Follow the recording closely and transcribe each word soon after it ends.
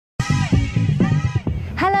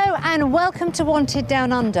and welcome to Wanted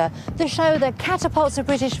Down Under, the show that catapults a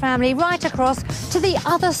British family right across to the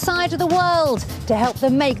other side of the world to help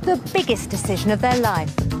them make the biggest decision of their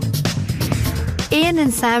life. Ian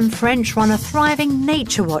and Sam French run a thriving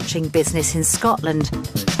nature-watching business in Scotland,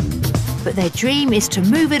 but their dream is to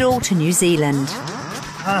move it all to New Zealand.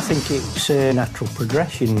 I think it's a natural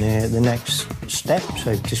progression, the next step,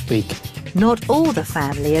 so to speak. Not all the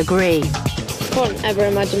family agree. I can't ever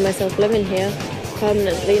imagine myself living here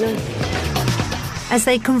permanently, no. As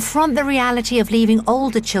they confront the reality of leaving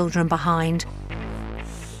older children behind,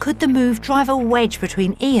 could the move drive a wedge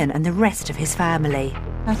between Ian and the rest of his family?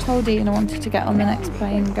 I told Ian I wanted to get on the next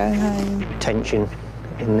plane and go home. Tension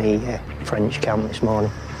in the French camp this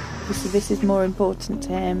morning. This is more important to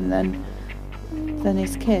him than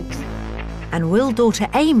his kids. And will daughter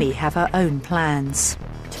Amy have her own plans?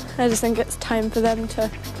 I just think it's time for them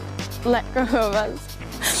to let go of us.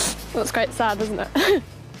 That's quite sad, isn't it?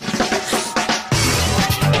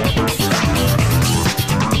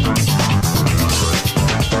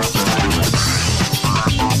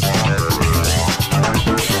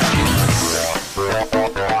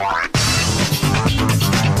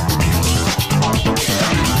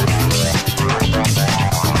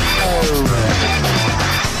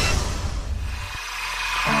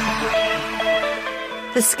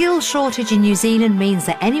 The skills shortage in New Zealand means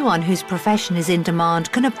that anyone whose profession is in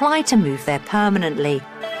demand can apply to move there permanently.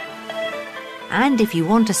 And if you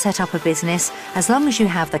want to set up a business, as long as you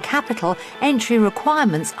have the capital, entry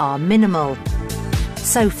requirements are minimal.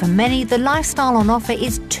 So for many, the lifestyle on offer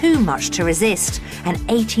is too much to resist, and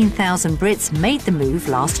 18,000 Brits made the move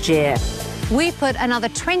last year. We put another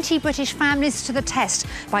 20 British families to the test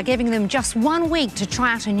by giving them just 1 week to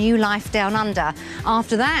try out a new life down under.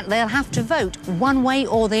 After that, they'll have to vote one way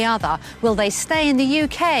or the other. Will they stay in the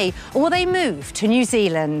UK or will they move to New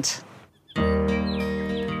Zealand?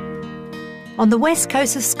 On the west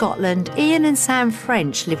coast of Scotland, Ian and Sam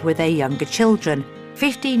French live with their younger children,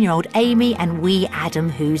 15-year-old Amy and wee Adam,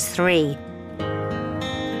 who's 3.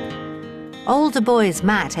 Older boys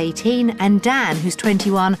Matt, 18, and Dan, who's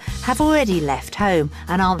 21, have already left home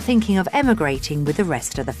and aren't thinking of emigrating with the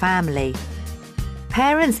rest of the family.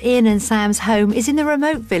 Parents Ian and Sam's home is in the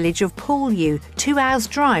remote village of Pooleu, 2 hours'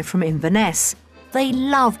 drive from Inverness. They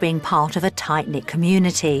love being part of a tight-knit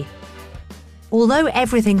community. Although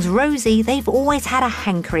everything's rosy, they've always had a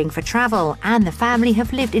hankering for travel, and the family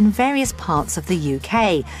have lived in various parts of the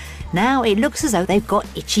UK. Now it looks as though they've got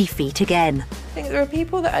itchy feet again. I think there are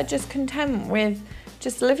people that are just content with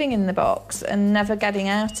just living in the box and never getting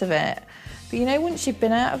out of it. But you know, once you've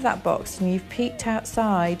been out of that box and you've peeked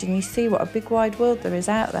outside and you see what a big wide world there is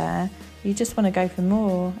out there, you just want to go for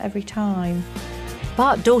more every time.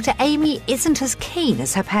 But daughter Amy isn't as keen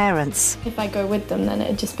as her parents. If I go with them, then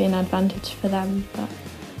it'd just be an advantage for them, but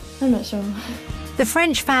I'm not sure. The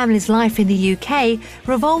French family's life in the UK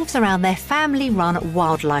revolves around their family-run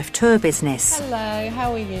wildlife tour business. Hello,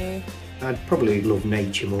 how are you? I'd probably love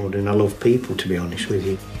nature more than I love people, to be honest with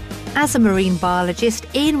you. As a marine biologist,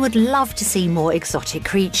 Ian would love to see more exotic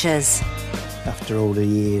creatures. After all the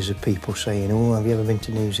years of people saying, oh, have you ever been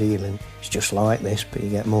to New Zealand? It's just like this, but you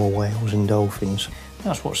get more whales and dolphins.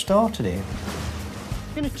 That's what started it.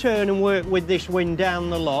 I'm going to turn and work with this wind down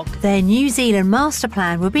the lock. Their New Zealand master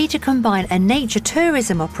plan would be to combine a nature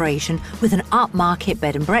tourism operation with an upmarket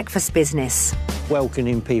bed and breakfast business.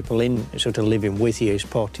 Welcoming people in, sort of living with you as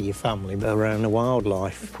part of your family, but around the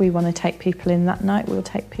wildlife. If we want to take people in that night, we'll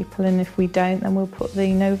take people in. If we don't, then we'll put the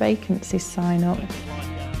no vacancies sign up.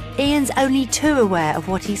 Ian's only too aware of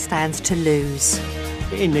what he stands to lose.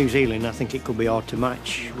 In New Zealand, I think it could be hard to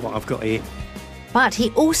match what I've got here. But he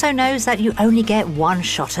also knows that you only get one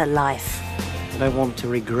shot at life. I don't want to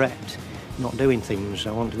regret not doing things.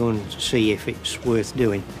 I want to go and see if it's worth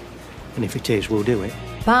doing. And if it is, we'll do it.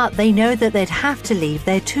 But they know that they'd have to leave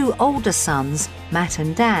their 2 older sons, Matt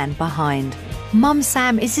and Dan, behind. Mum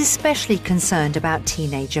Sam is especially concerned about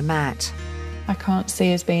teenager Matt. I can't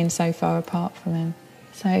see us being so far apart from him.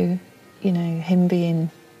 So, you know, him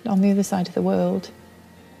being on the other side of the world,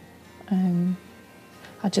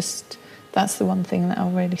 that's the one thing that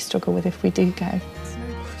I'll really struggle with if we do go.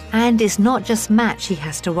 And it's not just Matt she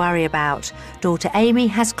has to worry about. Daughter Amy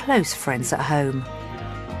has close friends at home.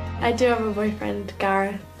 I do have a boyfriend,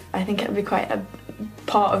 Gareth. I think it'll be quite a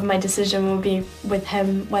part of my decision will be with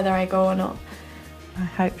him, whether I go or not. I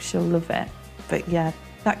hope she'll love it. But yeah,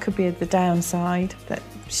 that could be the downside, that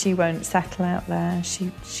she won't settle out there.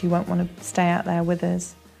 She won't want to stay out there with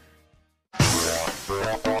us.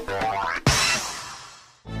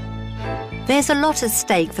 There's a lot at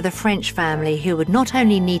stake for the French family, who would not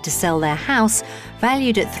only need to sell their house,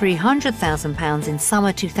 valued at £300,000 in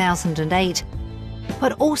summer 2008,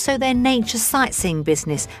 but also their nature sightseeing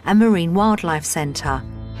business and marine wildlife centre.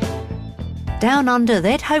 Down under,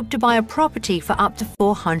 they'd hoped to buy a property for up to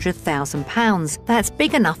 £400,000. That's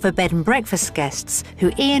big enough for bed and breakfast guests,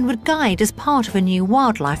 who Ian would guide as part of a new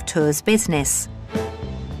wildlife tours business.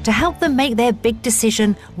 To help them make their big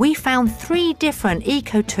decision, we found 3 different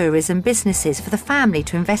ecotourism businesses for the family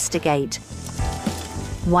to investigate.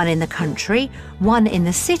 One in the country, one in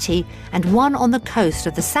the city, and one on the coast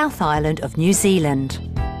of the South Island of New Zealand.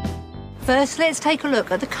 First, let's take a look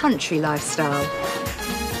at the country lifestyle.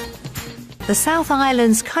 The South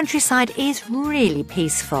Island's countryside is really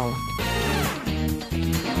peaceful.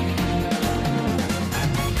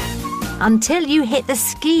 Until you hit the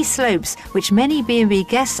ski slopes, which many B&B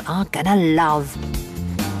guests are gonna love.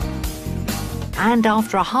 And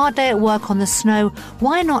after a hard day at work on the snow,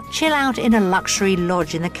 why not chill out in a luxury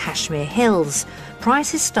lodge in the Kashmir Hills?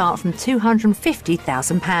 Prices start from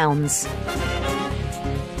 £250,000.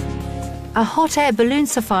 A hot air balloon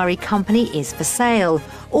safari company is for sale.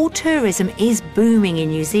 All tourism is booming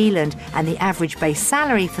in New Zealand, and the average base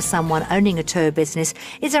salary for someone owning a tour business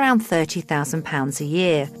is around £30,000 a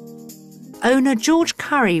year. Owner George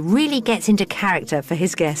Curry really gets into character for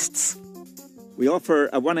his guests. We offer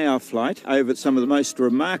a 1-hour flight over some of the most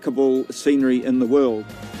remarkable scenery in the world,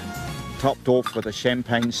 topped off with a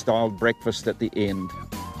champagne-styled breakfast at the end.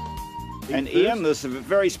 And Ian, this is a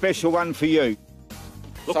very special one for you.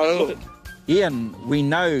 So, Ian, we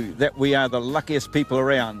know that we are the luckiest people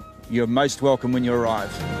around. You're most welcome when you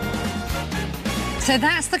arrive. So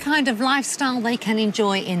that's the kind of lifestyle they can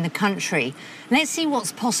enjoy in the country. Let's see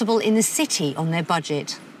what's possible in the city on their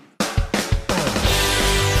budget.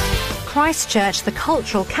 Christchurch, the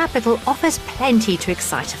cultural capital, offers plenty to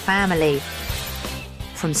excite a family.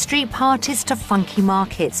 From street parties to funky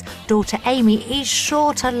markets, daughter Amy is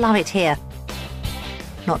sure to love it here.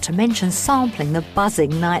 Not to mention sampling the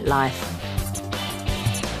buzzing nightlife.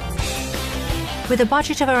 With a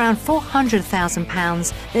budget of around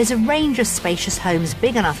 £400,000, there's a range of spacious homes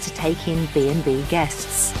big enough to take in B&B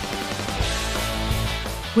guests.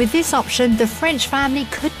 With this option, the French family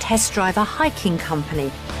could test drive a hiking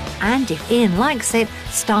company, and if Ian likes it,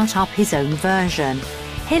 start up his own version.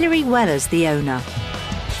 Hilary Weller's the owner.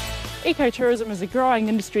 Ecotourism is a growing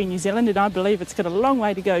industry in New Zealand, and I believe it's got a long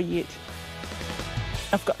way to go yet.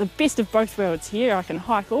 I've got the best of both worlds here. I can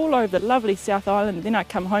hike all over the lovely South Island, and then I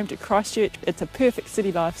come home to Christchurch. It's a perfect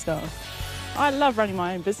city lifestyle. I love running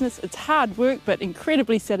my own business. It's hard work, but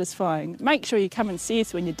incredibly satisfying. Make sure you come and see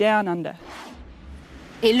us when you're down under.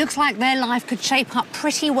 It looks like their life could shape up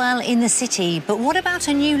pretty well in the city, but what about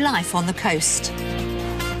a new life on the coast?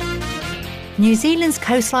 New Zealand's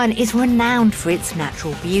coastline is renowned for its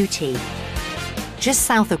natural beauty. Just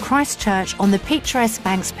south of Christchurch, on the picturesque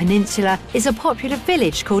Banks Peninsula, is a popular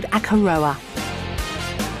village called Akaroa.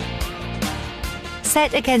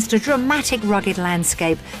 Set against a dramatic rugged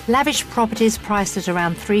landscape, lavish properties priced at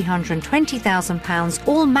around £320,000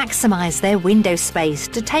 all maximise their window space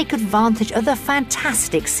to take advantage of the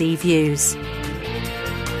fantastic sea views.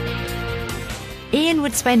 Ian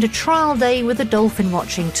would spend a trial day with a dolphin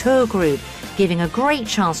watching tour group, giving a great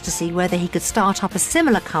chance to see whether he could start up a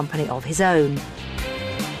similar company of his own.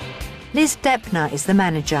 Liz Deppner is the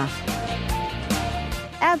manager.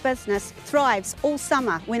 Our business thrives all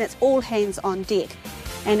summer when it's all hands on deck.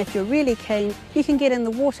 And if you're really keen, you can get in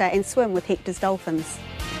the water and swim with Hector's dolphins.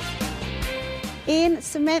 Ian,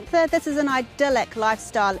 Samantha, this is an idyllic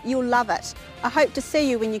lifestyle. You'll love it. I hope to see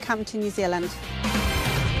you when you come to New Zealand.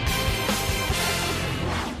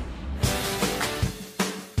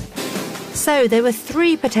 So there were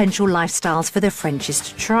 3 potential lifestyles for the Frenchies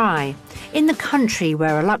to try. In the country,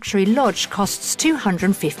 where a luxury lodge costs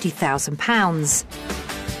 £250,000.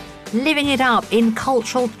 Living it up in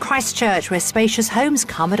cultural Christchurch, where spacious homes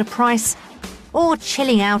come at a price. Or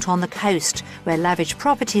chilling out on the coast, where lavish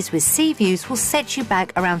properties with sea views will set you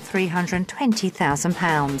back around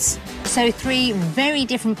 £320,000. So 3 very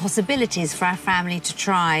different possibilities for our family to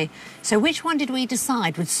try. So which one did we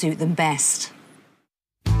decide would suit them best?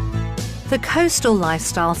 The coastal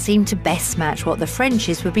lifestyle seemed to best match what the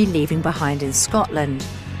Frenchies would be leaving behind in Scotland.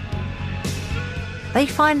 They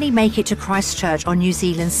finally make it to Christchurch on New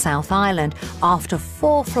Zealand's South Island after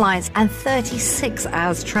 4 flights and 36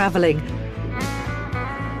 hours travelling.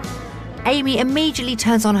 Amy immediately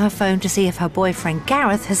turns on her phone to see if her boyfriend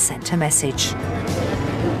Gareth has sent a message.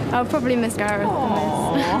 I'll probably miss Gareth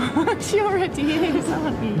on this. She already is,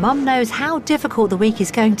 aren't you? Mum knows how difficult the week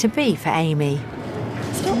is going to be for Amy.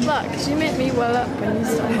 Stop that, because you make me well up when you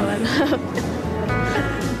start welling up.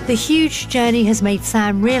 The huge journey has made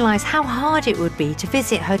Sam realise how hard it would be to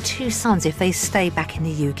visit her two sons if they stay back in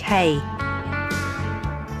the UK.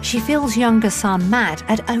 She feels younger son Matt,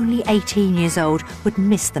 at only 18 years old, would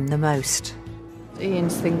miss them the most.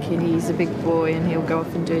 Ian's thinking he's a big boy and he'll go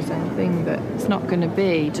off and do his own thing, but it's not going to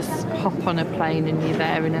be just hop on a plane and you're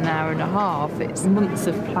there in an hour and a half. It's months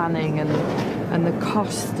of planning and the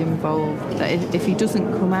cost involved. That if he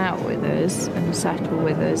doesn't come out with us and settle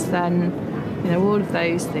with us, then, you know, all of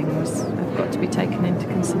those things have got to be taken into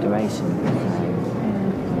consideration.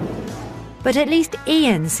 But at least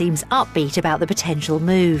Ian seems upbeat about the potential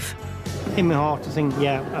move. In my heart, I think,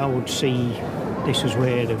 yeah, I would see this is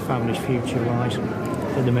where the family's future lies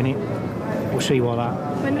at the minute. We'll see what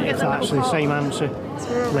if that's the same answer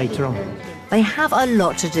later on. They have a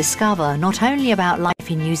lot to discover, not only about life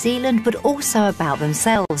in New Zealand, but also about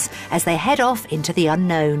themselves as they head off into the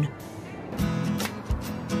unknown.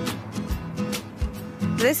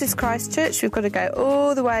 This is Christchurch. We've got to go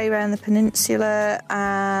all the way around the peninsula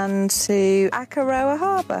and to Akaroa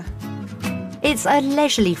Harbour. It's a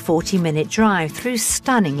leisurely 40-minute drive through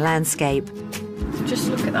stunning landscape. Just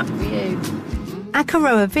look at that view.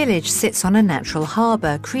 Akaroa village sits on a natural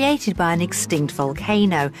harbour created by an extinct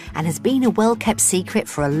volcano and has been a well-kept secret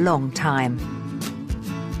for a long time.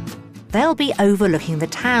 They'll be overlooking the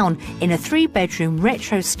town in a 3-bedroom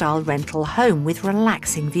retro-style rental home with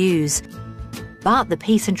relaxing views. But the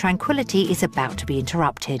peace and tranquility is about to be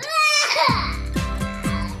interrupted. He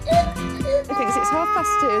thinks it's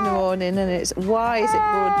 2:30 in the morning and it's, why is it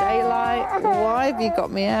broad daylight? Why have you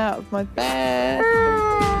got me out of my bed?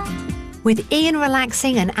 With Ian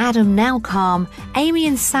relaxing and Adam now calm, Amy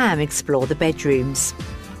and Sam explore the bedrooms.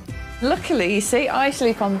 Luckily, you see, I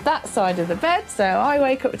sleep on that side of the bed, so I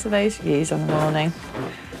wake up to those views in the morning.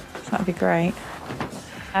 So that'd be great.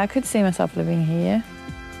 I could see myself living here.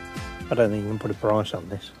 I don't think you can put a price on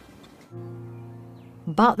this.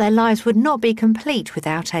 But their lives would not be complete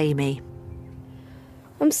without Amy.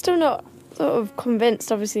 I'm still not sort of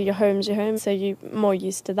convinced. Obviously, your home's your home, so you're more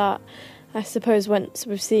used to that. I suppose once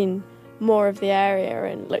we've seen more of the area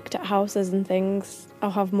and looked at houses and things,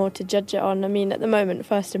 I'll have more to judge it on. I mean, at the moment,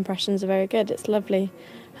 first impressions are very good. It's lovely,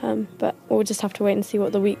 but we'll just have to wait and see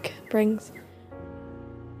what the week brings.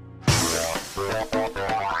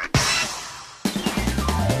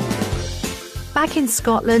 Back in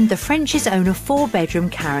Scotland, the Frenchies own a 4-bedroom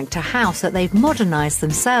character house that they've modernised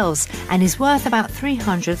themselves and is worth about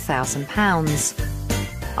 £300,000.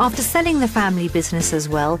 After selling the family business as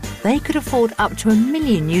well, they could afford up to $1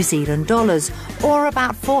 million New Zealand dollars, or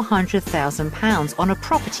about £400,000 on a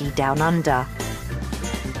property down under.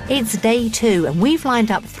 It's day 2 and we've lined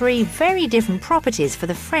up 3 very different properties for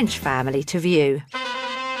the French family to view.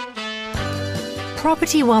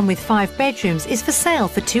 Property 1 with 5 bedrooms is for sale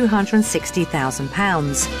for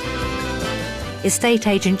 £260,000. Estate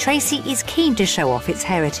agent Tracy is keen to show off its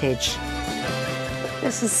heritage.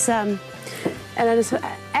 This is and it is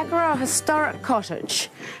Akaroa Historic Cottage,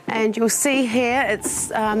 and you'll see here it's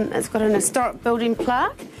got an historic building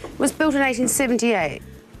plaque. It was built in 1878.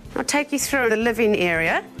 I'll take you through the living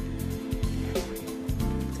area,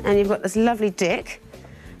 and you've got this lovely deck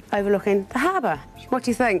overlooking the harbour. What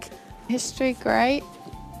do you think? History, great.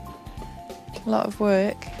 A lot of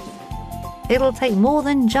work. It'll take more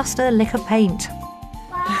than just a lick of paint.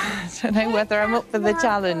 I don't know whether I'm up for the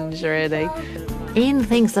challenge, really. Ian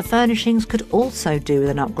thinks the furnishings could also do with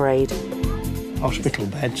an upgrade. Hospital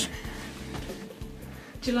beds.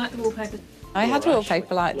 Do you like the wallpaper? I had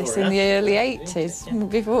wallpaper like this in the early 80s,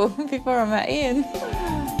 before I met Ian.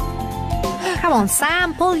 Come on,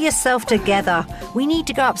 Sam, pull yourself together. We need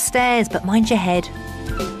to go upstairs, but mind your head.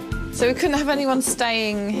 So we couldn't have anyone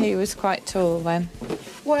staying who was quite tall then?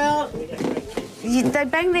 Well, they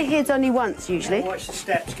bang their heads only once, usually. Watch the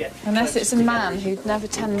steps get... Unless it's a man who never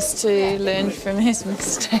tends to learn from his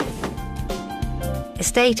mistake.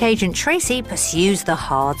 Estate agent Tracy pursues the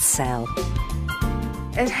hard sell.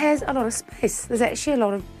 It has a lot of space. There's actually a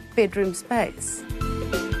lot of bedroom space.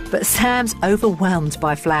 But Sam's overwhelmed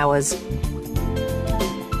by flowers.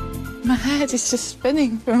 My head is just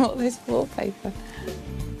spinning from all this wallpaper.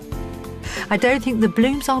 I don't think the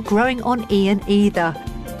blooms are growing on Ian either.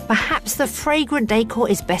 Perhaps the fragrant decor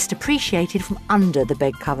is best appreciated from under the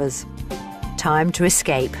bed covers. Time to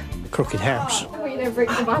escape. Crooked house. We don't break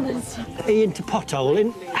the banners. Into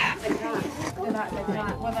potholing.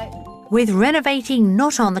 With renovating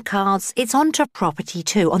not on the cards, it's on to property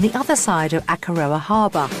 2 on the other side of Akaroa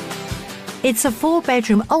Harbour. It's a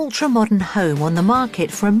 4-bedroom ultra-modern home on the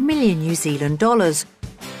market for $1 million New Zealand dollars,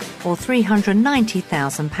 or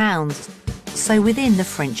 £390,000. so within the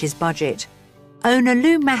French's budget. Owner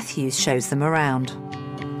Lou Matthews shows them around.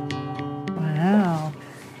 Wow,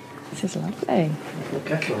 this is lovely.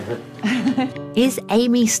 Is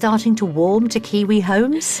Amy starting to warm to Kiwi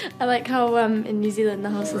homes? I like how in New Zealand the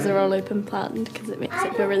houses are all open planned because it makes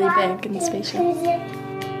it feel really big and spacious.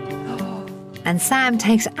 And Sam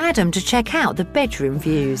takes Adam to check out the bedroom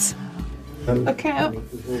views. Look out.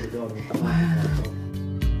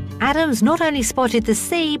 Adam's not only spotted the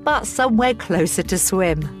sea, but somewhere closer to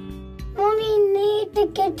swim. Mommy need to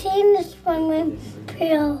get in the swimming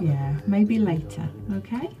pool. Yeah, maybe later,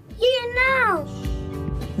 okay? Yeah, now.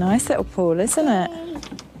 Nice little pool, isn't it?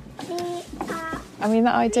 I mean,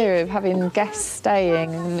 that idea of having guests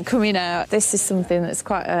staying and coming out, this is something that's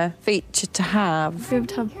quite a feature to have. We have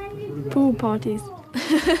to have pool parties.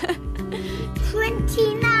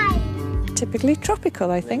 29. Typically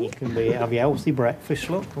tropical, I think. You can have your healthy breakfast,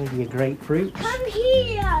 look, with your grapefruit. Come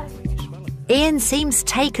here. Ian seems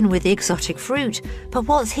taken with the exotic fruit, but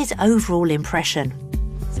what's his overall impression?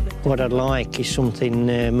 What I'd like is something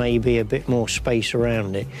maybe a bit more space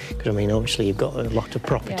around it, because I mean obviously you've got a lot of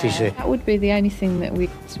properties here. That would be the only thing that we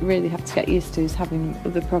really have to get used to, is having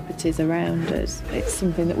other properties around us. It's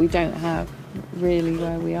something that we don't have really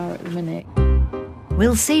where we are at the minute.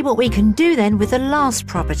 We'll see what we can do then with the last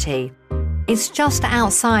property. It's just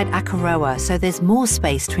outside Akaroa, so there's more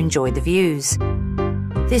space to enjoy the views.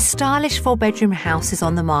 This stylish 4-bedroom house is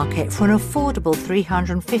on the market for an affordable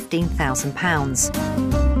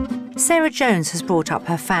 £315,000. Sarah Jones has brought up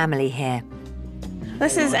her family here.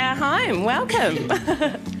 This is our home. Welcome.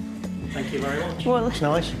 Thank you very much. Well, it's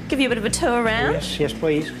nice. Give you a bit of a tour around. Yes,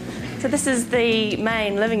 please. So this is the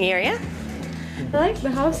main living area. I like the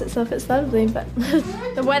house itself, it's lovely, but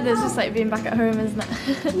the weather's just like being back at home, isn't it?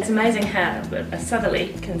 It's amazing how a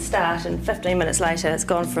southerly can start and 15 minutes later it's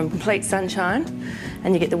gone from complete sunshine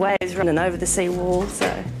and you get the waves running over the seawall,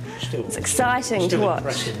 so it's exciting to watch.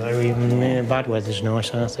 Impressive though, even bad weather's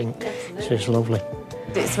nice, I think. So it's lovely.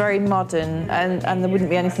 It's very modern and there wouldn't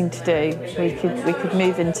be anything to do. We could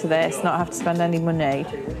move into this, not have to spend any money.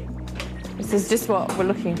 This is just what we're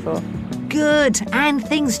looking for. Good, and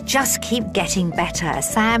things just keep getting better as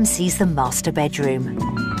Sam sees the master bedroom.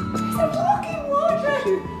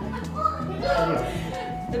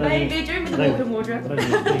 The main bedroom with the walk-in wardrobe.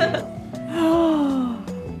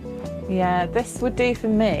 Yeah, this would do for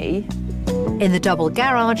me. In the double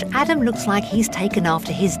garage, Adam looks like he's taken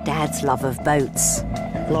after his dad's love of boats.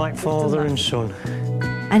 Like father and son.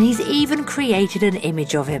 And he's even created an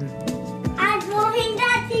image of him. I'm loving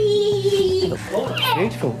Daddy. Oh, that's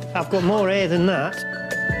beautiful. I've got more hair than that.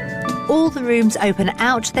 All the rooms open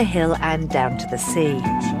out to the hill and down to the sea.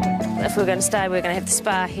 If we're going to stay, we're going to have the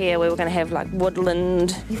spa here, we're going to have like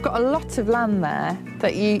woodland. You've got a lot of land there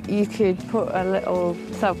that you could put a little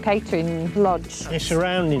self-catering lodge. The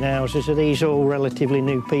surrounding houses, are these all relatively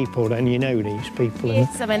new people then? You know these people?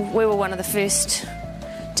 Yes, I mean, we were one of the first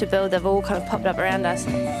to build. They've all kind of popped up around us.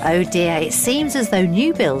 Oh dear, it seems as though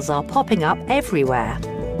new builds are popping up everywhere.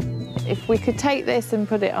 If we could take this and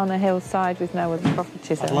put it on a hillside with no other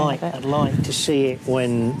properties around it. I'd like to see it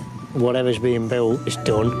when whatever's being built is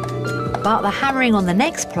done. But the hammering on the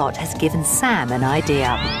next plot has given Sam an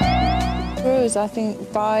idea. For us, I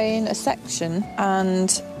think buying a section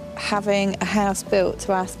and having a house built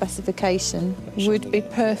to our specification would be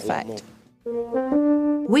perfect.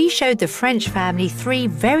 We showed the French family 3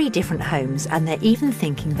 very different homes and they're even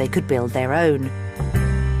thinking they could build their own.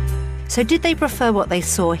 So did they prefer what they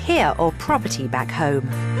saw here or property back home?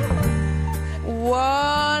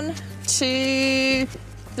 1, 2,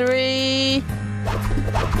 3...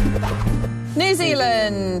 New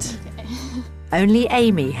Zealand! Only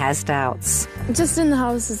Amy has doubts. Just in the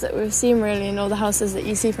houses that we've seen really, and all the houses that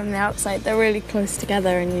you see from the outside, they're really close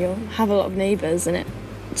together and you'll have a lot of neighbours, and it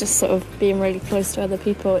just sort of being really close to other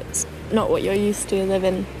people, it's not what you're used to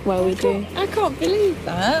living where we do. I can't believe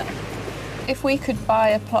that. If we could buy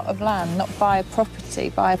a plot of land, not buy a property,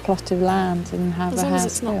 buy a plot of land and have as a long house as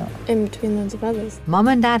it's not built. in between loads of others. Mum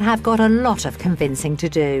and Dad have got a lot of convincing to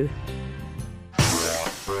do.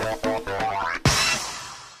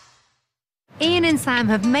 Ian and Sam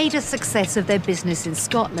have made a success of their business in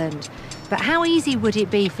Scotland, but how easy would it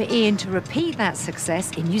be for Ian to repeat that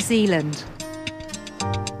success in New Zealand?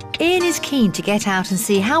 Ian is keen to get out and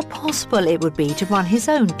see how possible it would be to run his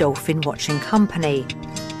own dolphin watching company.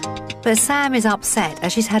 But Sam is upset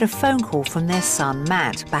as she's had a phone call from their son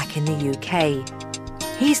Matt back in the UK.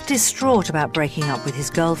 He's distraught about breaking up with his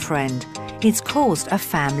girlfriend. It's caused a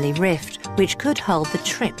family rift, which could hold the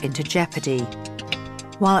trip into jeopardy.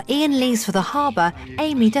 While Ian leaves for the harbour,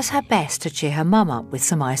 Amy does her best to cheer her mum up with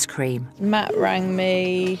some ice cream. Matt rang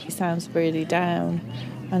me. He sounds really down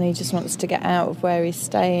and he just wants to get out of where he's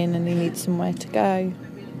staying and he needs somewhere to go.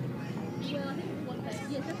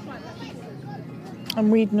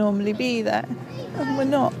 And we'd normally be there, and we're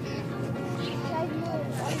not.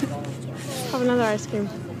 Have another ice cream.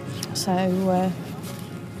 So,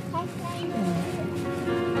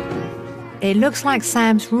 It looks like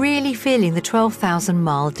Sam's really feeling the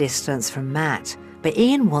 12,000-mile distance from Matt, but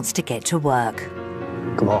Ian wants to get to work.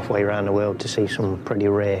 Come halfway around the world to see some pretty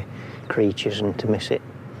rare creatures and to miss it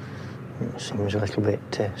seems a little bit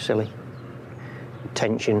silly.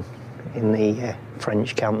 Tension in the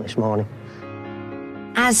French camp this morning.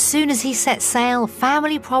 As soon as he sets sail,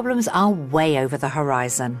 family problems are way over the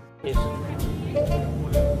horizon.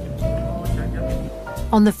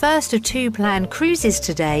 On the first of 2 planned cruises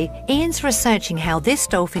today, Ian's researching how this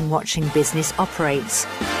dolphin watching business operates.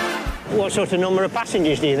 What sort of number of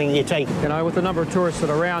passengers do you think you take? You know, with the number of tourists that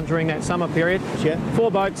are around during that summer period, Yeah.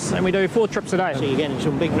 4 boats, and we do 4 trips a day. So you're getting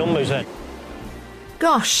some big numbers then.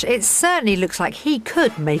 Gosh, it certainly looks like he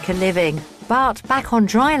could make a living. But back on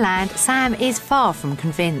dry land, Sam is far from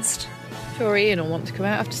convinced. sure Ian will want to come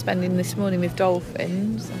out after spending this morning with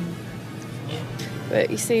dolphins. But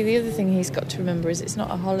you see, the other thing he's got to remember is it's not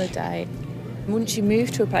a holiday. Once you move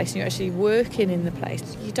to a place and you're actually working in the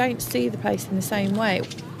place, you don't see the place in the same way.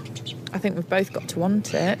 I think we've both got to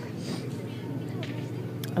want it.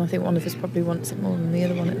 And I think one of us probably wants it more than the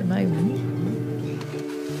other one at the moment.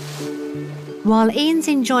 While Ian's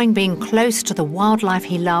enjoying being close to the wildlife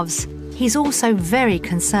he loves, he's also very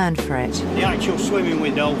concerned for it. The actual swimming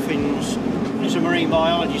with dolphins, as a marine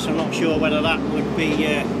biologist, I'm not sure whether that would be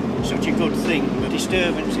such a good thing. The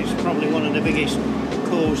disturbance is probably one of the biggest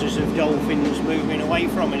causes of dolphins moving away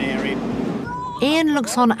from an area. Ian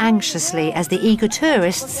looks on anxiously as the eager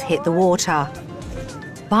tourists hit the water.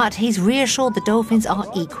 But he's reassured the dolphins are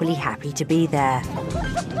equally happy to be there.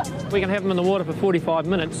 We can have them in the water for 45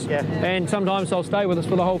 minutes, and sometimes they'll stay with us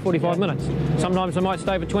for the whole 45 minutes. Sometimes they might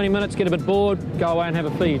stay for 20 minutes, get a bit bored, go away and have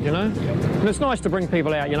a feed, you know? And it's nice to bring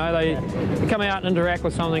people out, you know? They come out and interact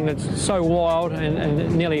with something that's so wild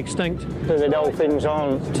and nearly extinct. The dolphins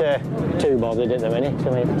aren't too bothered at the minute.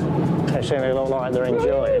 I mean, they certainly look like they're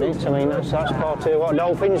enjoying it. I mean, that's part of what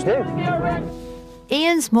dolphins do.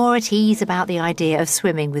 Ian's more at ease about the idea of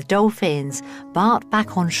swimming with dolphins, but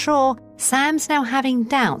back on shore, Sam's now having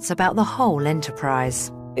doubts about the whole enterprise.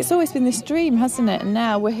 It's always been this dream, hasn't it? And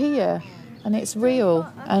now we're here and it's real.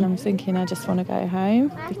 And I'm thinking I just want to go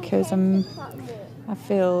home because I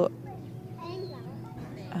feel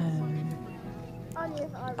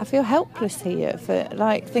helpless here for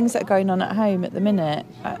like things that are going on at home at the minute.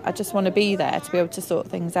 I just want to be there to be able to sort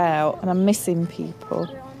things out, and I'm missing people.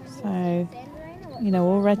 So, you know,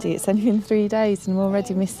 already it's only been 3 days and I'm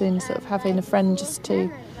already missing sort of having a friend just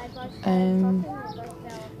to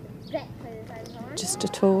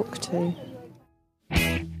talk to.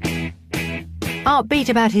 Upbeat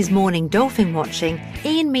about his morning dolphin watching,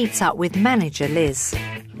 Ian meets up with manager Liz.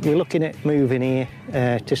 We're looking at moving here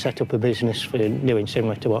to set up a business for doing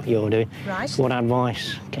similar to what you're doing. Right. What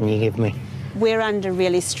advice can you give me? We're under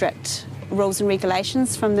really strict rules and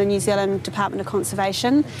regulations from the New Zealand Department of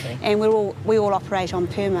Conservation, and we all operate on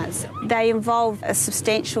permits. They involve a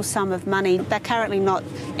substantial sum of money. They're currently not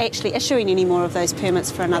actually issuing any more of those permits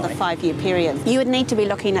for another 5-year period. You would need to be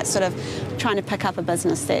looking at sort of trying to pick up a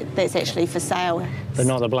business that's actually for sale. But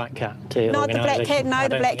not the Black Cat Not the Black Cat, no,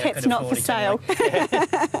 the Black Cat's not for sale.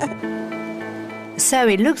 So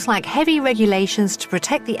it looks like heavy regulations to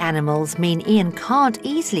protect the animals mean Ian can't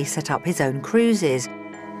easily set up his own cruises.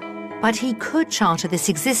 But he could charter this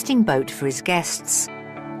existing boat for his guests.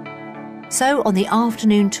 So on the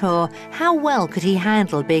afternoon tour, how well could he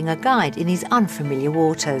handle being a guide in these unfamiliar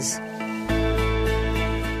waters?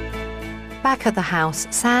 Back at the house,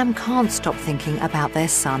 Sam can't stop thinking about their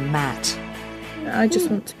son, Matt. I just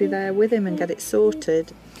want to be there with him and get it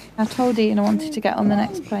sorted. I told Ian I wanted to get on the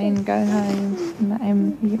next plane and go home and let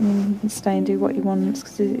him stay and do what he wants,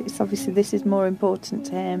 because it's obviously this is more important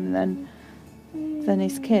to him than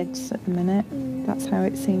his kids at the minute. That's how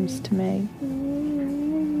it seems to me.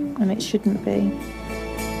 And it shouldn't be.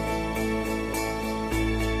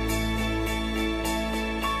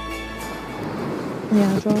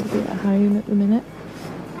 Yeah, I'd rather be at home at the minute.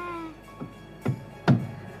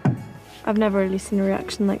 I've never really seen a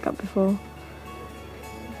reaction like that before.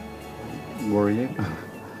 Worrying?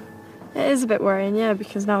 It is a bit worrying, yeah,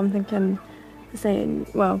 because now I'm thinking,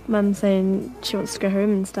 Mum saying she wants to go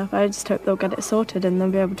home and stuff. I just hope they'll get it sorted and they'll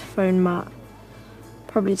be able to phone Matt.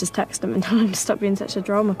 Probably just text him and tell him to stop being such a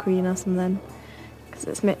drama queen or something.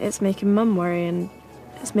 It's making Mum worry, and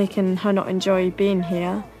it's making her not enjoy being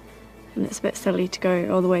here. And it's a bit silly to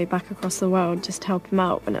go all the way back across the world just to help him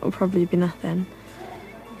out when it will probably be nothing.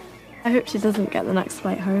 I hope she doesn't get the next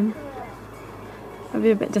flight home. I'd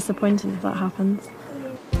be a bit disappointed if that happens.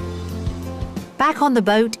 Back on the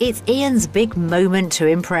boat, it's Ian's big moment to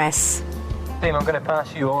impress. Team, I'm going to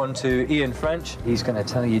pass you on to Ian French. He's going to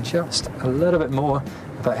tell you just a little bit more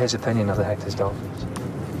about his opinion of the Hector's dolphins.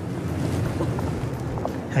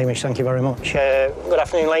 Hamish, thank you very much. Good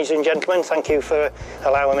afternoon, ladies and gentlemen. Thank you for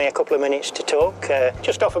allowing me a couple of minutes to talk.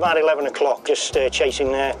 Just off about 11 o'clock, just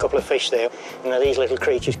chasing a couple of fish there. You know, these little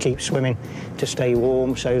creatures keep swimming to stay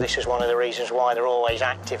warm, so this is one of the reasons why they're always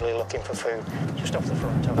actively looking for food. Just off the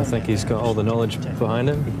front of I think he's got all the knowledge behind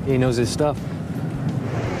him. He knows his stuff.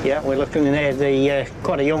 Yeah, we're looking at the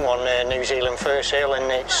quite a young one, New Zealand fur seal,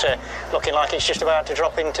 and it's looking like it's just about to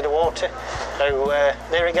drop into the water. So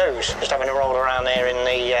there it goes, just having a roll around there in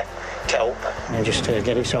the kelp, and just to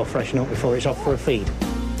get itself freshened up before it's off for a feed.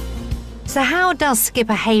 So how does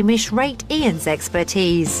Skipper Hamish rate Ian's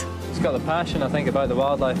expertise? He's got the passion, I think, about the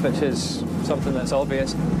wildlife, which is something that's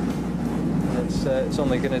obvious. It's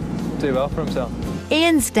only going to do well for himself.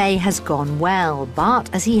 Ian's day has gone well, but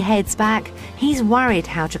as he heads back, he's worried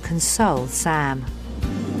how to console Sam.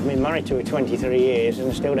 I've been married to her 23 years and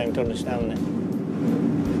I still don't understand it.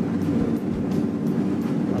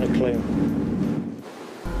 Not a clue.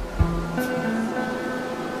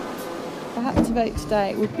 If I had to vote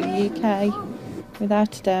today, it would be the UK,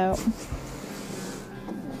 without a doubt.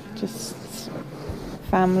 Just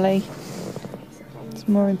family. It's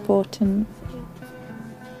more important.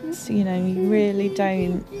 You know, you really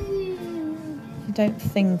don't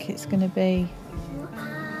think it's going to be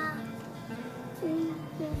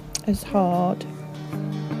as hard.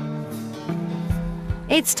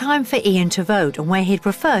 It's time for Ian to vote on where he'd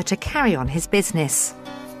prefer to carry on his business.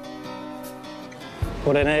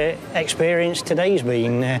 What an experience today's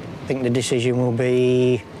been. I think the decision will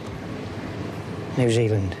be New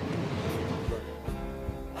Zealand.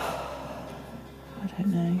 I don't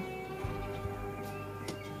know.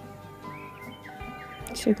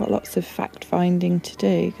 Still got lots of fact finding to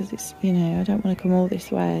do because it's, you know, I don't want to come all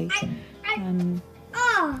this way. And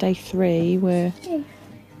day 3 where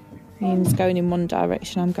Ian's going in one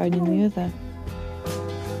direction, I'm going in the other.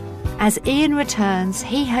 As Ian returns,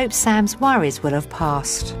 he hopes Sam's worries will have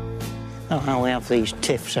passed. Oh, we have these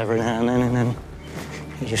tiffs every now and then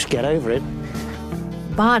you just get over it.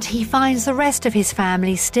 But he finds the rest of his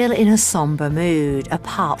family still in a sombre mood,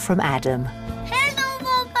 apart from Adam.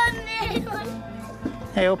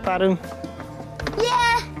 Hey up, Adam.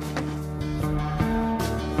 Yeah.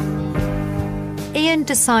 Ian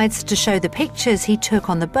decides to show the pictures he took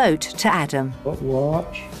on the boat to Adam.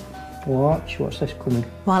 Watch, what's this coming?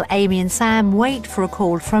 While Amy and Sam wait for a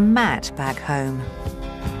call from Matt back home.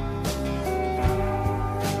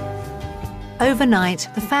 Overnight,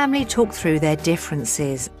 the family talk through their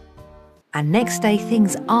differences. And next day,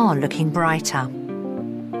 things are looking brighter.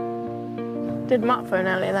 Did Matt phone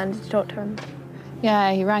earlier then? Did you talk to him?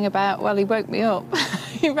 Yeah, he rang he woke me up.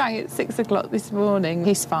 He rang at 6 o'clock this morning.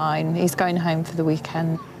 He's fine. He's going home for the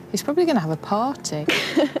weekend. He's probably going to have a party.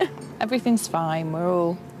 Everything's fine. We're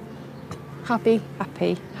all happy.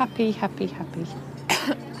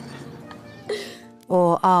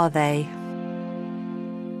 Or are they?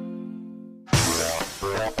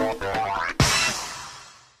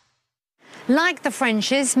 Like the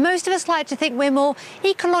Frenches, most of us like to think we're more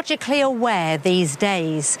ecologically aware these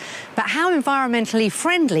days. But how environmentally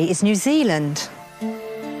friendly is New Zealand?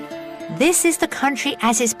 This is the country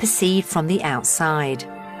as it's perceived from the outside.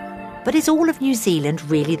 But is all of New Zealand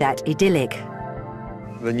really that idyllic?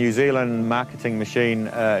 The New Zealand marketing machine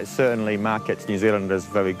certainly markets New Zealand as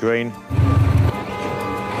very green.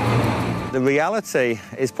 The reality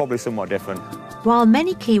is probably somewhat different. While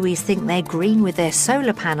many Kiwis think they're green with their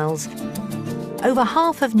solar panels, over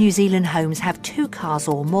half of New Zealand homes have 2 cars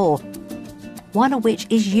or more, one of which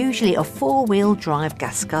is usually a 4-wheel drive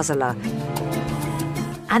gas guzzler.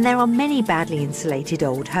 And there are many badly insulated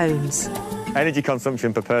old homes. Energy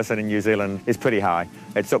consumption per person in New Zealand is pretty high.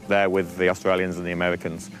 It's up there with the Australians and the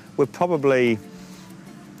Americans. We're probably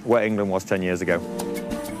where England was 10 years ago.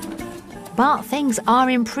 But things are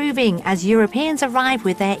improving as Europeans arrive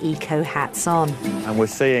with their eco hats on. And we're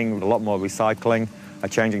seeing a lot more recycling,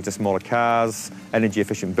 changing to smaller cars,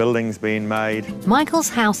 energy-efficient buildings being made. Michael's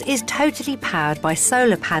house is totally powered by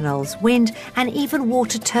solar panels, wind and even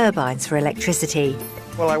water turbines for electricity.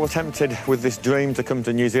 Well, I was tempted with this dream to come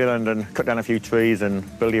to New Zealand and cut down a few trees and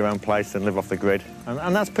build your own place and live off the grid.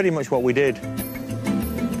 And that's pretty much what we did.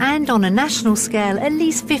 And on a national scale, at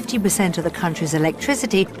least 50% of the country's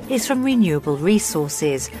electricity is from renewable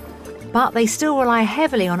resources. But they still rely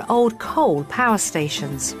heavily on old coal power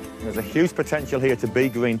stations. There's a huge potential here to be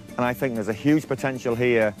green, and I think there's a huge potential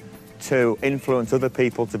here to influence other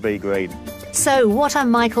people to be green. So what are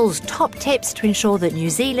Michael's top tips to ensure that New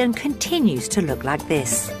Zealand continues to look like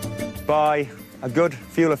this? Buy a good,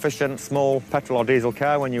 fuel-efficient, small petrol or diesel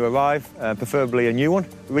car when you arrive, preferably a new one.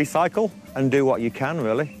 Recycle and do what you can,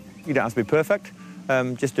 really. You don't have to be perfect,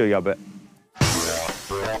 just do your bit.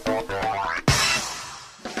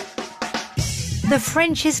 The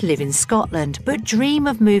Frenches live in Scotland, but dream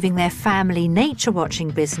of moving their family nature-watching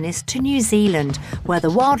business to New Zealand, where the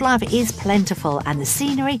wildlife is plentiful and the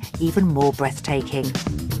scenery even more breathtaking.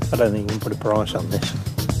 I don't think you can put a price on this.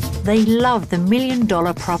 They love the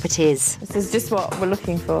million-dollar properties. This is just what we're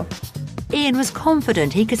looking for. Ian was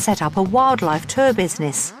confident he could set up a wildlife tour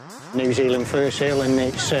business. New Zealand fur seal, and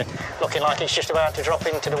it's looking like it's just about to drop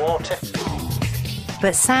into the water.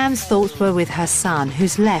 But Sam's thoughts were with her son,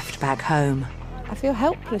 who's left back home. I feel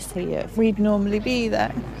helpless here. We'd normally be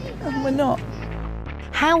there, and we're not.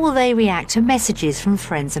 How will they react to messages from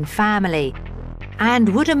friends and family? And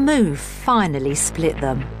would a move finally split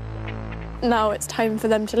them? Now it's time for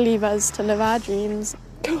them to leave us to live our dreams.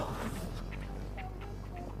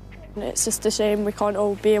 It's just a shame we can't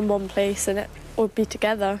all be in one place and all be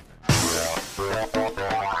together.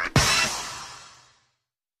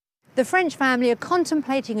 The French family are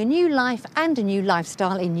contemplating a new life and a new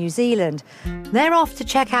lifestyle in New Zealand. They're off to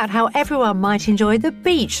check out how everyone might enjoy the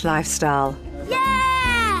beach lifestyle.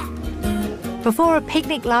 Yeah! Before a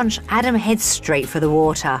picnic lunch, Adam heads straight for the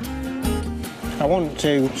water. I want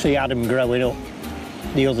to see Adam growing up,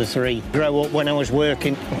 the other three. Grow up when I was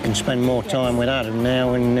working. I can spend more time with Adam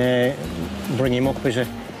now and bring him up as an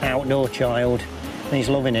outdoor child. And he's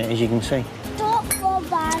loving it, as you can see.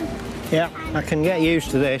 Yeah, I can get used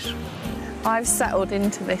to this. I've settled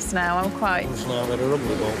into this now. I'm quite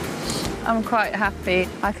happy.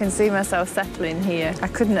 I can see myself settling here. I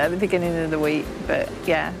couldn't at the beginning of the week, but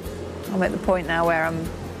yeah, I'm at the point now where I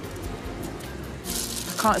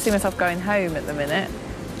can't see myself going home at the minute.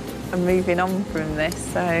 I'm moving on from this,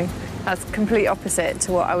 so that's complete opposite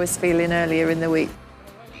to what I was feeling earlier in the week.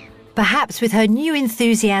 Perhaps with her new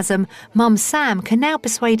enthusiasm, Mum Sam can now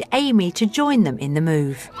persuade Amy to join them in the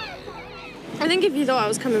move. I think if you thought I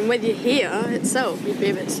was coming with you here itself, you'd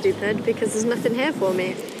be a bit stupid because there's nothing here for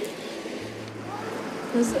me.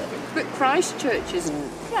 But Christchurch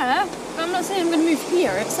isn't. Yeah, but I'm not saying I'm going to move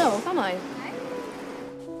here itself, am I?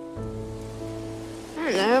 I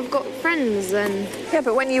don't know, I've got friends and... Yeah,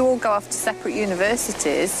 but when you all go off to separate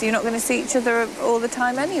universities, you're not going to see each other all the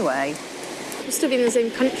time anyway. We'll still be in the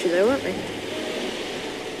same country though, won't we?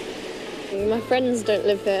 My friends don't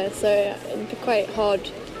live here, so it'd be quite hard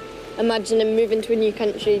imagining moving to a new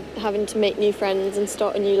country, having to make new friends and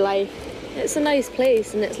start a new life. It's a nice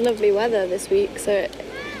place and it's lovely weather this week, so it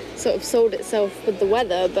sort of sold itself with the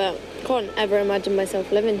weather, but I can't ever imagine myself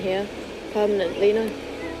living here permanently, no.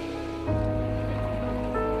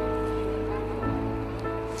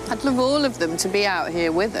 I'd love all of them to be out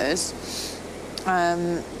here with us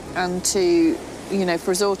and to, you know,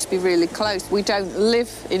 for us all to be really close. We don't live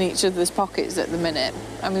in each other's pockets at the minute.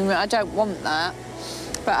 I mean, I don't want that.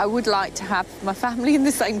 But I would like to have my family in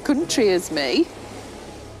the same country as me.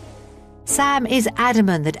 Sam is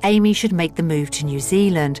adamant that Amy should make the move to New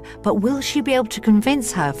Zealand, but will she be able to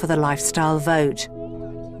convince her for the lifestyle vote?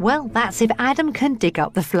 Well, that's if Adam can dig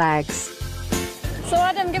up the flags. So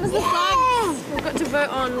Adam, give us the flags. We've got to vote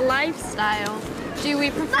on lifestyle. Do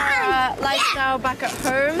we prefer a lifestyle back at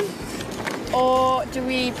home? Or do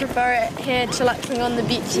we prefer it here chillaxing on the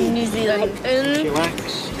beach in New Zealand?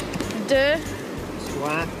 Chillax.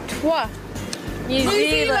 Toi. New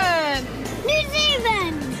Zealand. New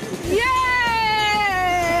Zealand! Yay!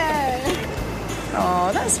 Oh,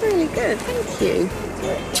 that's really good. Thank you.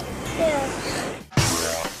 Yeah.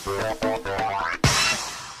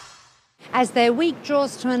 As their week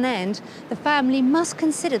draws to an end, the family must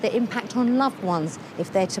consider the impact on loved ones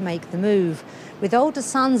if they're to make the move. With older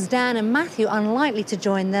sons Dan and Matthew unlikely to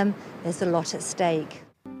join them, there's a lot at stake.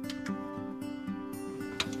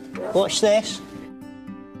 Watch this.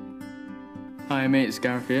 Hi mate, it's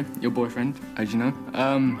Gareth here, your boyfriend, as you know.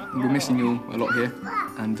 We're missing you all a lot here,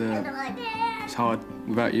 and it's hard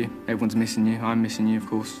without you. Everyone's missing you, I'm missing you, of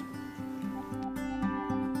course.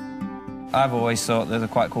 I've always thought they're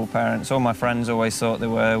quite cool parents. All my friends always thought they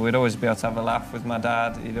were. We'd always be able to have a laugh with my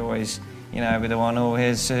dad. He'd always You know, with the one, oh,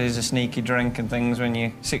 here's a sneaky drink and things when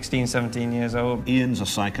you're 16, 17 years old. Ian's a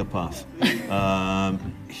psychopath.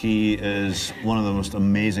 He is one of the most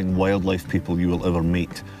amazing wildlife people you will ever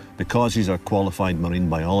meet. Because he's a qualified marine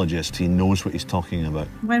biologist, he knows what he's talking about.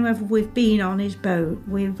 Whenever we've been on his boat,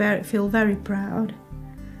 we feel very proud.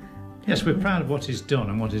 Yes, we're proud of what he's done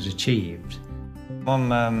and what he's achieved.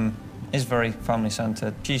 Mum is very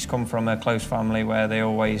family-centred. She's come from a close family where they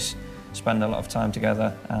always spend a lot of time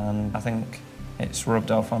together, and I think it's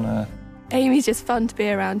rubbed off on her. Amy's just fun to be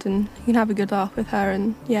around, and you can have a good laugh with her,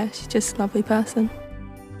 and yeah, she's just a lovely person.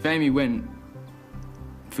 If Amy went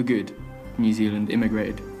for good, New Zealand,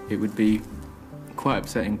 immigrated, it would be quite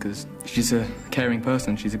upsetting because she's a caring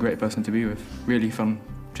person, she's a great person to be with. Really fun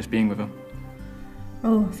just being with her.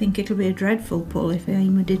 Oh, I think it'll be a dreadful pull if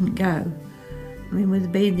Amy didn't go. I mean,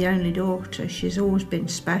 with being the only daughter, she's always been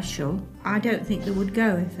special. I don't think they would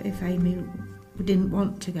go if Amy didn't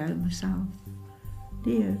want to go myself. Do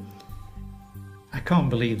you? I can't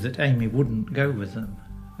believe that Amy wouldn't go with them.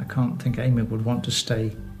 I can't think Amy would want to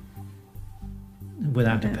stay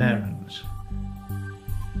without her parents.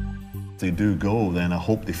 If they do go, then I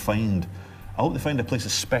hope they find a place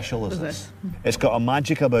as special as this. It's got a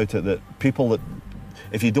magic about it that people that,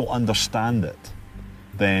 if you don't understand it,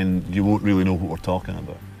 then you won't really know what we're talking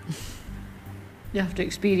about. You have to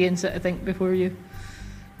experience it, I think, before you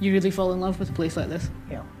really fall in love with a place like this.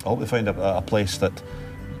 Yeah. I hope they find a place that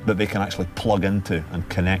they can actually plug into and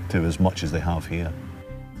connect to as much as they have here.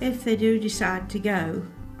 If they do decide to go,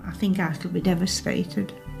 I think I'll be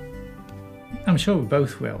devastated. I'm sure we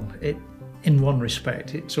both will. In one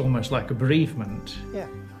respect, it's almost like a bereavement. Yeah.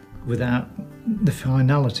 Without the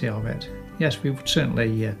finality of it. Yes, we would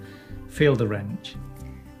certainly feel the wrench.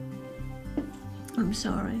 I'm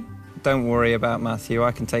sorry. Don't worry about Matthew,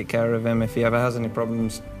 I can take care of him if he ever has any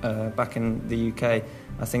problems back in the UK.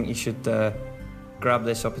 I think you should grab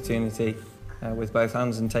this opportunity with both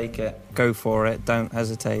hands and take it. Go for it, don't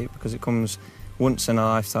hesitate, because it comes once in a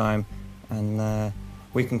lifetime, and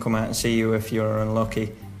we can come out and see you if you're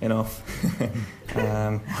unlucky enough.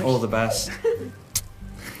 All the best.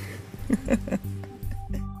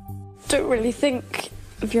 Don't really think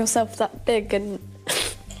of yourself that big, and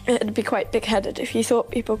it'd be quite big-headed if you thought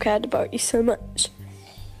people cared about you so much.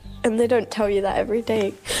 And they don't tell you that every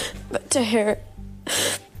day, but to hear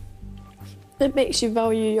it, it makes you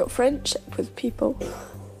value your friendship with people.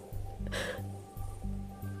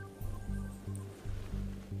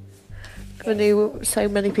 I knew so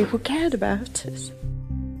many people cared about us.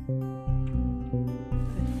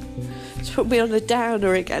 It's put me on a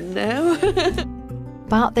downer again now.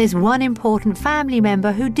 But there's one important family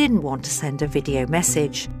member who didn't want to send a video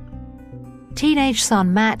message. Teenage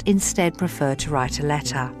son Matt instead preferred to write a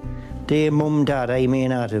letter. Dear Mum, Dad, Amy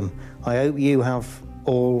and Adam, I hope you have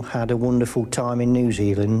all had a wonderful time in New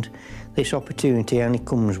Zealand. This opportunity only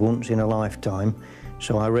comes once in a lifetime,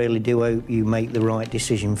 so I really do hope you make the right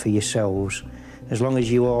decision for yourselves. As long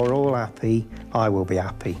as you are all happy, I will be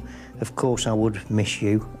happy. Of course, I would miss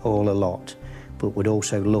you all a lot, but would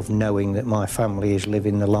also love knowing that my family is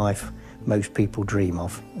living the life most people dream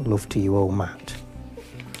of. Love to you all, Matt.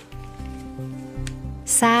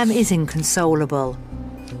 Sam is inconsolable.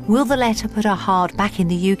 Will the letter put her heart back in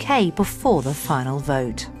the UK before the final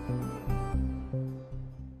vote?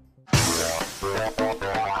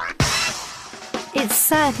 It's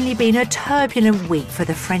certainly been a turbulent week for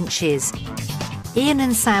the Frenches. Ian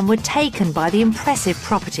and Sam were taken by the impressive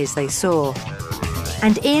properties they saw.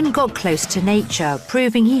 And Ian got close to nature,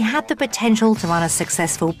 proving he had the potential to run a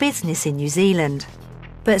successful business in New Zealand.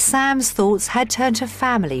 But Sam's thoughts had turned to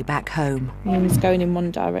family back home. Ian's going in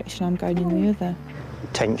one direction, I'm going in the other.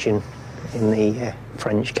 Tension in the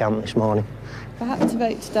French camp this morning. If I had to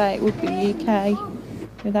vote today, it would be the UK,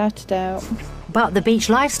 without a doubt. But the beach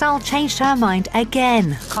lifestyle changed her mind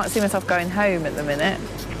again. Can't see myself going home at the minute.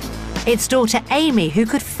 It's daughter Amy who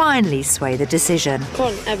could finally sway the decision.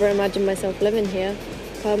 Can't ever imagine myself living here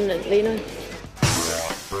permanently, no.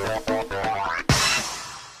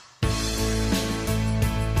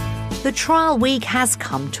 The trial week has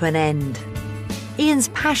come to an end. Ian's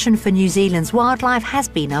passion for New Zealand's wildlife has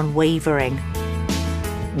been unwavering.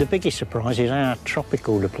 The biggest surprise is how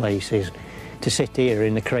tropical the place is. To sit here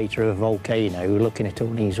in the crater of a volcano, looking at all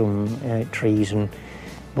these trees and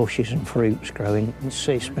bushes and fruits growing,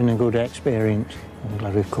 it's been a good experience. I'm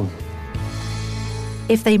glad we've come.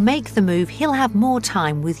 If they make the move, he'll have more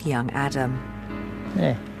time with young Adam.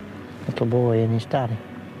 Yeah, little boy and his daddy.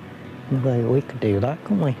 We could do that,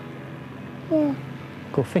 couldn't we? Yeah.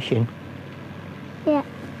 Go fishing? Yeah.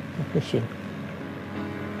 Go fishing.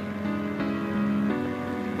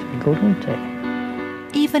 It'd be good, wouldn't it?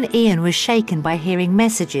 Even Even Ian was shaken by hearing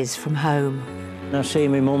messages from home. I see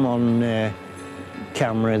my mum on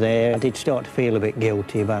camera there. I did start to feel a bit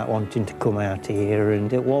guilty about wanting to come out here,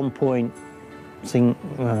 and at one point think,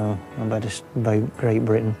 well, I better vote Great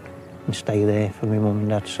Britain and stay there for my mum and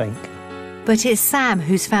dad's sake. But it's Sam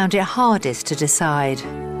who's found it hardest to decide.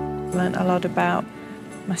 Learned a lot about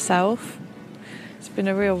myself. It's been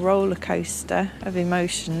a real roller coaster of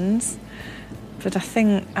emotions, but I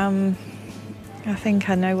think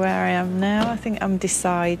I know where I am now. I think I'm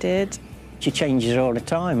decided. She changes all the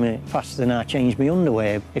time, faster than I change my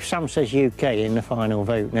underwear. If Sam says UK in the final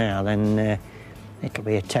vote now, then it'll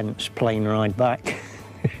be a tense plane ride back.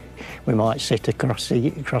 We might sit across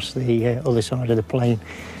the other side of the plane.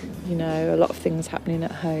 You know, a lot of things happening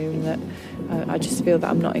at home that I just feel that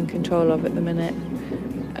I'm not in control of at the minute.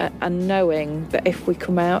 And knowing that if we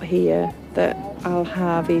come out here, that I'll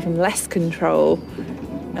have even less control,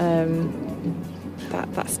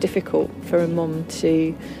 that's difficult for a mum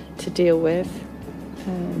to deal with.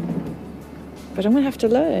 But I'm going to have to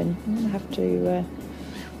learn. I'm going to have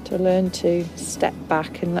to learn to step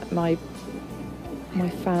back and let my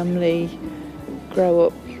family grow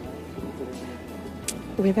up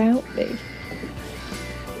without me.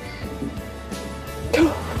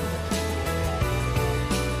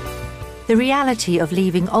 The reality of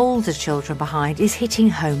leaving older children behind is hitting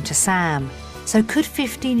home to Sam. So could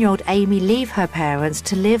 15-year-old Amy leave her parents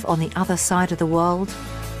to live on the other side of the world?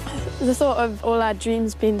 The thought of all our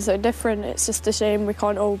dreams being so different, it's just a shame we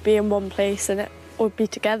can't all be in one place and all be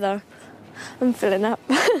together. I'm filling up.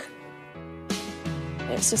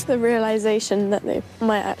 It's just the realisation that they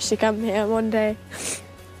might actually come here one day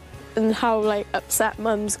and how upset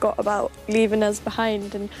Mum's got about leaving us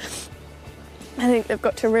behind, and I think they've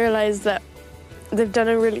got to realise that they've done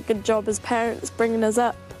a really good job as parents bringing us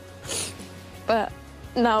up, but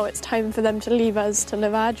now it's time for them to leave us to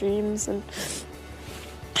live our dreams, and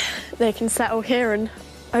they can settle here and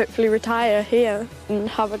hopefully retire here and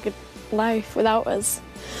have a good life without us.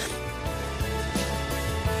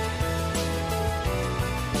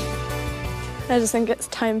 I just think it's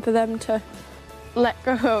time for them to let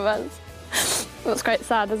go of us. That's quite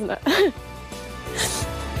sad, isn't it?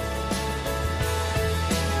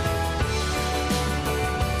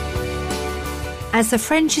 As the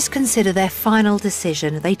Frenchies consider their final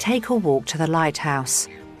decision, they take a walk to the lighthouse.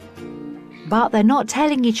 But they're not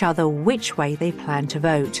telling each other which way they plan to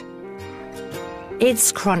vote.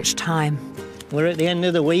 It's crunch time. We're at the end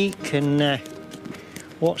of the week, and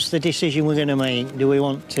what's the decision we're going to make? Do we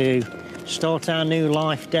want to start our new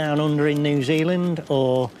life down under in New Zealand,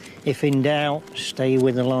 or, if in doubt, stay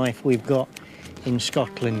with the life we've got in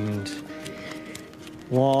Scotland?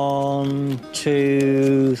 1,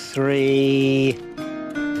 2, 3...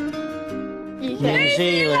 New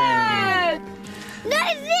Zealand! You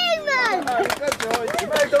made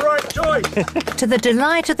the right choice! To the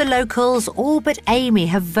delight of the locals, all but Amy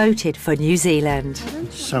have voted for New Zealand.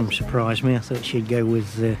 Sam surprised me. I thought she'd go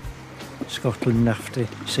with Scotland after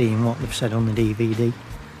seeing what they've said on the DVD.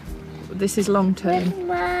 This is long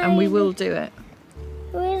term, and we will do it.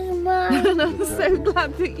 Where's mine? And I'm so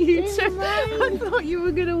glad that you chose. I thought you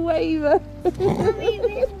were going to waver. Mommy,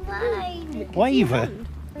 where's mine? Waver?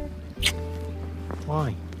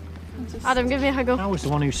 Why? Adam, give me a hug. I was the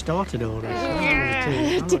one who started all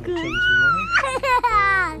this.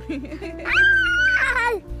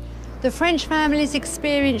 The French family's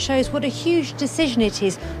experience shows what a huge decision it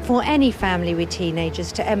is for any family with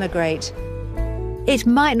teenagers to emigrate. It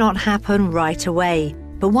might not happen right away,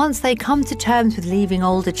 but once they come to terms with leaving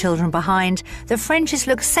older children behind, the Frenchies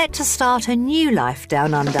look set to start a new life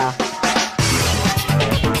down under.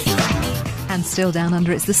 And still down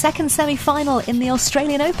under, it's the second semi-final in the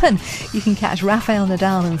Australian Open. You can catch Rafael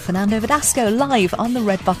Nadal and Fernando Verdasco live on the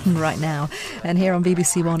red button right now. And here on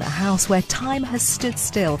BBC One, a house where time has stood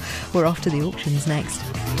still. We're off to the auctions next.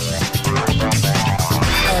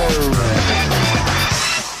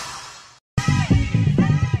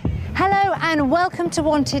 Hello and welcome to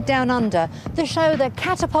Wanted Down Under, the show that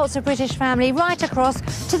catapults a British family right across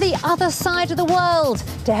to the other side of the world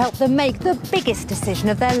to help them make the biggest decision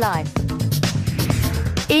of their life.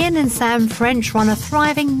 Ian and Sam French run a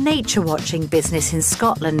thriving nature-watching business in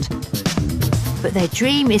Scotland, but their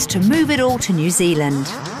dream is to move it all to New Zealand.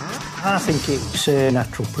 I think it's a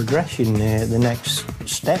natural progression, the next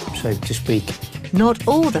step, so to speak. Not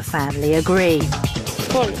all the family agree. I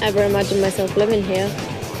can't ever imagine myself living here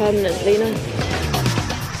permanently, no.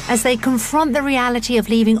 As they confront the reality of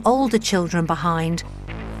leaving older children behind,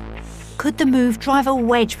 could the move drive a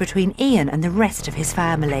wedge between Ian and the rest of his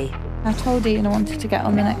family? I told Ian I wanted to get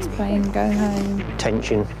on the next plane and go home.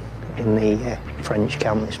 Tension in the French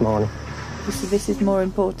camp this morning. This is more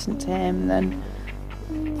important to him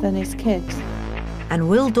than his kids. And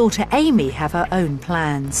will daughter Amy have her own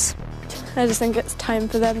plans? I just think it's time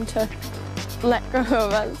for them to let go of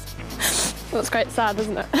us. That's quite sad,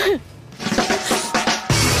 isn't it?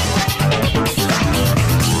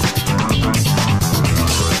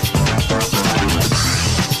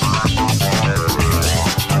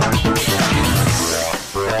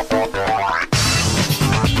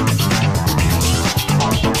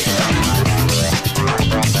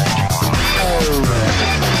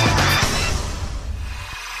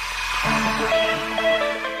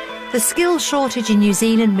 The skills shortage in New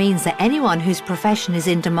Zealand means that anyone whose profession is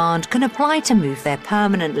in demand can apply to move there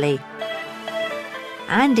permanently.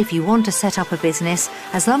 And if you want to set up a business,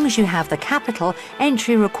 as long as you have the capital,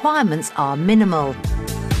 entry requirements are minimal.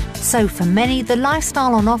 So for many, the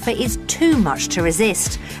lifestyle on offer is too much to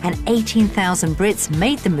resist, and 18,000 Brits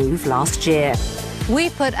made the move last year.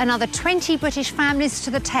 We put another 20 British families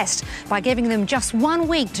to the test by giving them just 1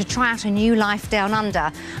 week to try out a new life down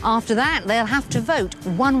under. After that, they'll have to vote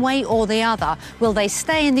one way or the other. Will they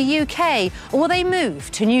stay in the UK or will they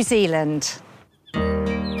move to New Zealand?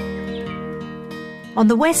 On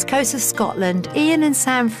the west coast of Scotland, Ian and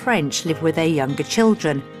Sam French live with their younger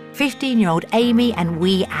children, 15-year-old Amy and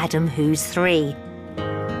wee Adam, who's 3.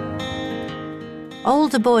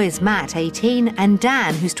 Older boys Matt, 18, and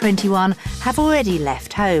Dan, who's 21, have already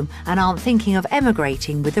left home and aren't thinking of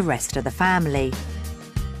emigrating with the rest of the family.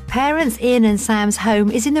 Parents Ian and Sam's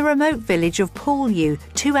home is in the remote village of Pooleu,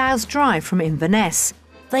 2 hours' drive from Inverness.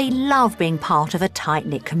 They love being part of a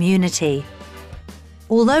tight-knit community.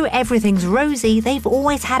 Although everything's rosy, they've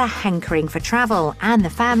always had a hankering for travel, and the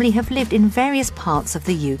family have lived in various parts of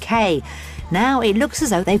the UK. Now it looks as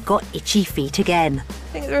though they've got itchy feet again. I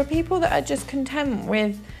think there are people that are just content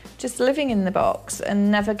with just living in the box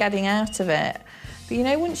and never getting out of it. But you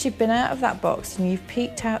know, once you've been out of that box and you've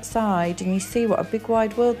peeked outside and you see what a big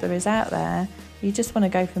wide world there is out there, you just want to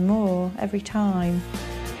go for more every time.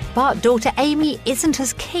 But daughter Amy isn't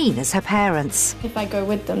as keen as her parents. If I go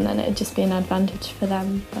with them, then it'd just be an advantage for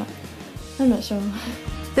them, but I'm not sure.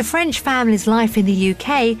 The French family's life in the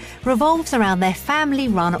UK revolves around their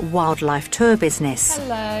family-run wildlife tour business.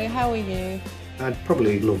 Hello, how are you? I'd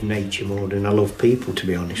probably love nature more than I love people, to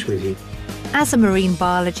be honest with you. As a marine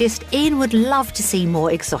biologist, Ian would love to see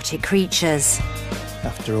more exotic creatures.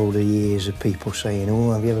 After all the years of people saying,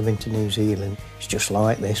 oh, have you ever been to New Zealand? It's just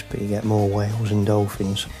like this, but you get more whales and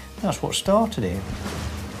dolphins. That's what started it.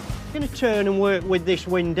 I'm going to turn and work with this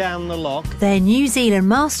wind down the lock. Their New Zealand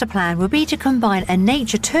master plan would be to combine a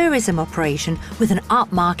nature tourism operation with an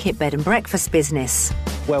upmarket bed and breakfast business.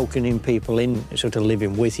 Welcoming people in, sort of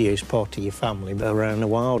living with you as part of your family, but around the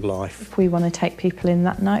wildlife. If we want to take people in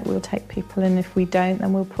that night, we'll take people in. If we don't,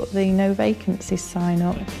 then we'll put the no vacancies sign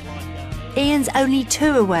up. Ian's only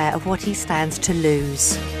too aware of what he stands to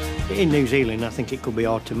lose. In New Zealand, I think it could be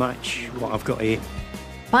hard to match what I've got here.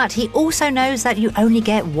 But he also knows that you only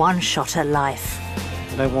get one shot at life.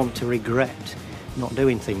 I don't want to regret not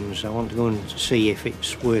doing things. I want to go and see if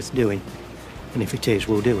it's worth doing. And if it is,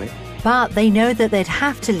 we'll do it. But they know that they'd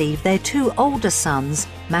have to leave their 2 older sons,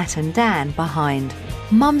 Matt and Dan, behind.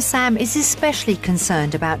 Mum Sam is especially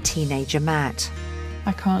concerned about teenager Matt.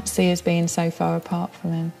 I can't see us being so far apart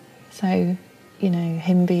from him. So, you know,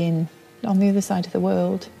 him being on the other side of the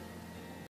world